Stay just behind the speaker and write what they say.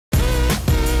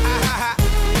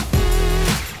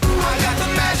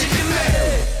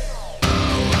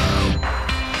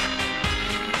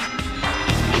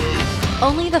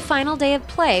Only the final day of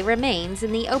play remains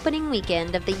in the opening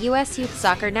weekend of the U.S. Youth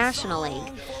Soccer National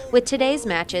League, with today's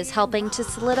matches helping to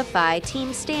solidify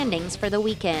team standings for the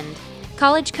weekend.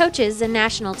 College coaches and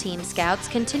national team scouts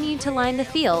continue to line the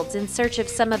fields in search of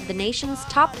some of the nation's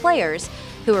top players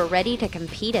who are ready to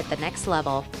compete at the next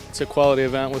level. It's a quality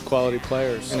event with quality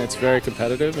players, and it's very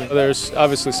competitive. And there's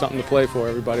obviously something to play for.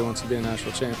 Everybody wants to be a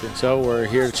national champion. So we're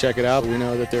here to check it out. We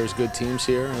know that there's good teams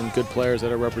here and good players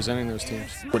that are representing those teams.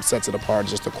 What sets it apart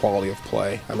is just the quality of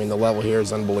play. I mean, the level here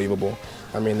is unbelievable.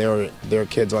 I mean, there are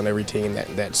kids on every team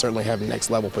that certainly have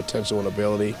next level potential and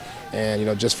ability.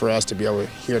 And, just for us to be able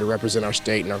here to represent our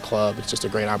state and our club, it's just a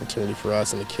great opportunity for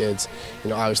us and the kids.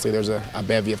 Obviously there's a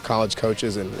bevy of college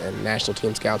coaches and national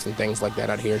team scouts and things like that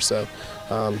out here. So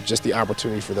just the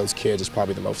opportunity for those kids is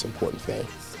probably the most important thing.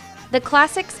 The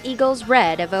Classics Eagles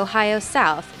Red of Ohio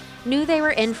South knew they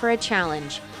were in for a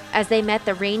challenge as they met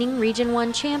the reigning Region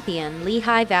 1 champion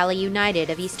Lehigh Valley United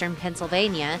of Eastern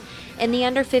Pennsylvania in the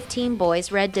Under-15 Boys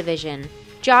Red Division.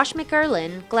 Josh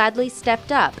McErlin gladly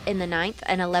stepped up in the 9th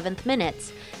and 11th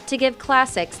minutes to give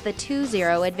Classics the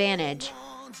 2-0 advantage.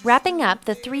 Wrapping up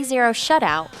the 3-0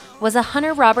 shutout was a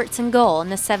Hunter Robertson goal in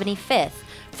the 75th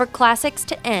for Classics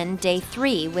to end Day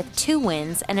 3 with 2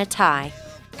 wins and a tie.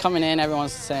 Coming in,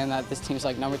 everyone's saying that this team's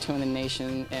like number 2 in the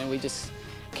nation, and we just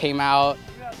came out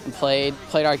and played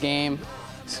our game,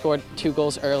 scored 2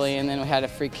 goals early, and then we had a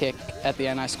free kick at the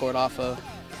end I scored off of.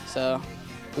 So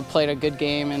we played a good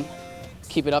game and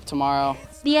keep it up tomorrow.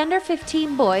 The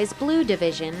Under-15 Boys Blue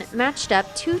Division matched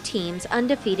up 2 teams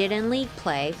undefeated in league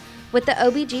play with the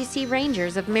OBGC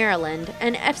Rangers of Maryland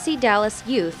and FC Dallas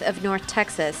Youth of North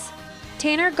Texas.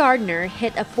 Tanner Gardner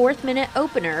hit a 4th-minute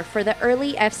opener for the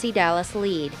early FC Dallas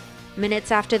lead.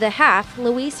 Minutes after the half,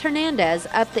 Luis Hernandez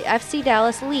upped the FC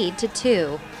Dallas lead to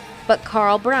 2, but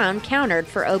Carl Brown countered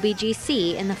for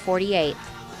OBGC in the 48th.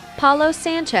 Paulo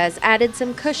Sanchez added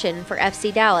some cushion for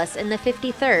FC Dallas in the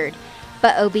 53rd,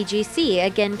 but OBGC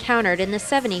again countered in the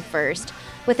 71st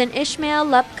with an Ishmael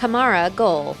Lup Kamara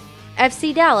goal.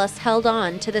 FC Dallas held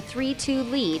on to the 3-2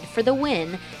 lead for the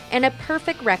win and a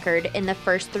perfect record in the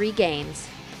first 3 games.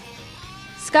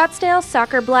 Scottsdale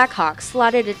Soccer Blackhawks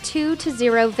slotted a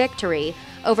 2-0 victory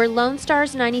over Lone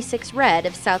Stars 96 Red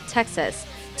of South Texas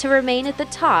to remain at the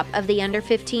top of the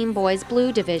Under-15 Boys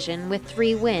Blue Division with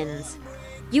 3 wins.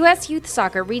 U.S. Youth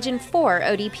Soccer Region 4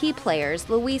 ODP players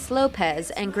Luis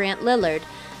Lopez and Grant Lillard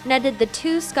netted the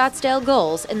 2 Scottsdale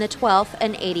goals in the 12th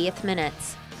and 80th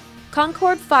minutes.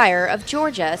 Concord Fire of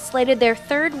Georgia slated their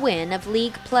 3rd win of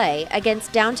league play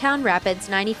against Downtown Rapids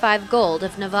 95 Gold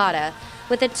of Nevada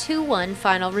with a 2-1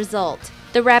 final result.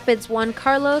 The Rapids' Juan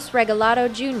Carlos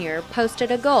Regalado Jr. posted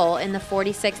a goal in the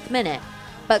 46th minute,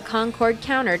 but Concord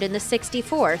countered in the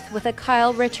 64th with a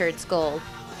Kyle Richards goal.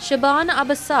 Shaban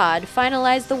Abbasad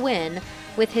finalized the win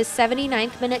with his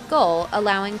 79th minute goal,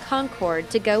 allowing Concord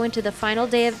to go into the final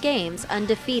day of games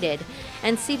undefeated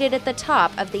and seated at the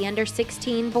top of the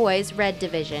Under-16 Boys Red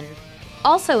Division.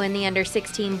 Also in the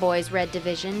Under-16 Boys Red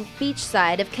Division,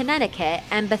 Beachside of Connecticut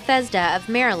and Bethesda of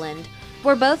Maryland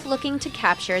were both looking to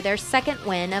capture their 2nd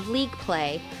win of league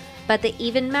play, but the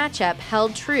even matchup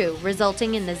held true,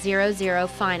 resulting in the 0-0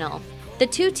 final. The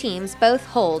 2 teams both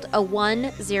hold a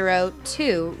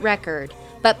 1-0-2 record,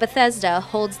 but Bethesda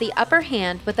holds the upper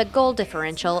hand with a goal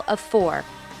differential of 4.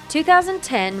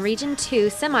 2010 Region 2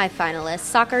 semifinalist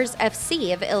Sockers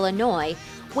FC of Illinois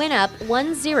went up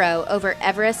 1-0 over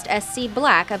Everest SC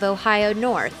Black of Ohio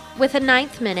North with a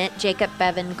 9th-minute Jacob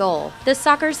Bevan goal. The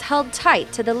Sockers held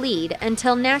tight to the lead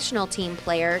until national team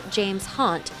player James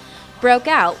Haunt broke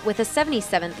out with a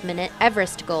 77th-minute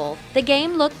Everest goal. The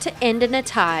game looked to end in a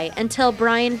tie until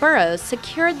Brian Burrows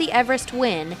secured the Everest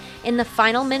win in the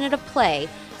final minute of play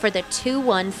for the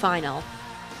 2-1 final.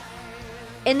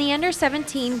 In the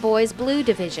Under-17 Boys Blue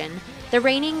Division, the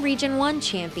reigning Region 1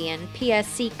 champion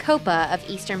PSC Copa of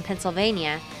Eastern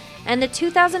Pennsylvania and the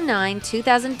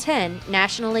 2009-2010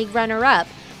 National League runner-up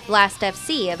Blast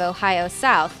FC of Ohio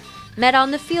South met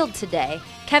on the field today.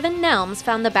 Kevin Nelms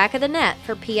found the back of the net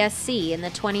for PSC in the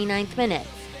 29th minute,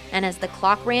 and as the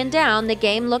clock ran down, the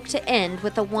game looked to end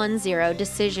with a 1-0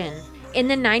 decision. In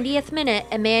the 90th minute,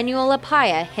 Emmanuel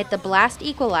Apaya hit the Blast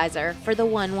equalizer for the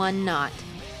 1-1 knot.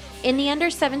 In the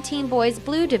Under-17 Boys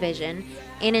Blue Division,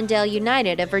 Annandale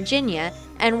United of Virginia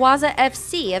and Waza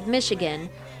FC of Michigan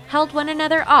held one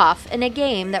another off in a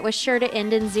game that was sure to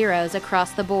end in zeros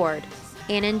across the board.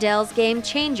 Annandale's game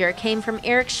changer came from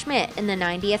Eric Schmidt in the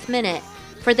 90th minute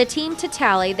for the team to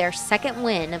tally their 2nd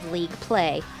win of league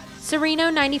play.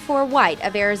 Sereno 94 White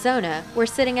of Arizona were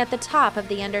sitting at the top of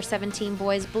the Under-17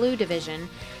 Boys Blue Division,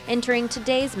 entering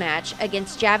today's match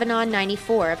against Javanon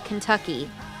 94 of Kentucky.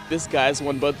 These guys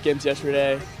won both games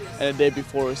yesterday and the day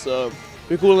before, so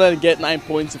we couldn't let them get 9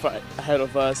 points ahead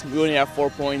of us. We only have 4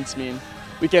 points. I mean,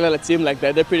 we can't let a team like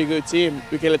that. They're a pretty good team.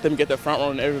 We can't let them get the front row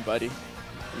on everybody.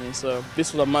 I mean, so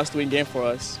this was a must-win game for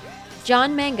us.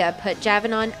 John Manga put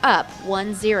Javanon up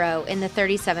 1-0 in the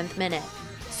 37th minute.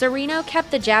 Sereno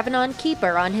kept the Javanon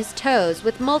keeper on his toes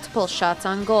with multiple shots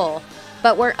on goal,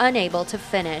 but were unable to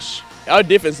finish. Our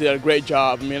defense did a great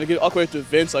job. I mean, all credit to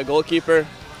Vince, our goalkeeper.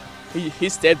 He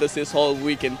saved us this whole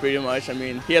weekend pretty much. I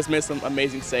mean, he has made some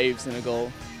amazing saves in the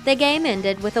goal. The game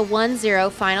ended with a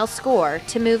 1-0 final score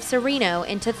to move Sereno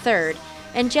into third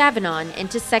and Javanon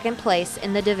into second place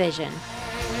in the division.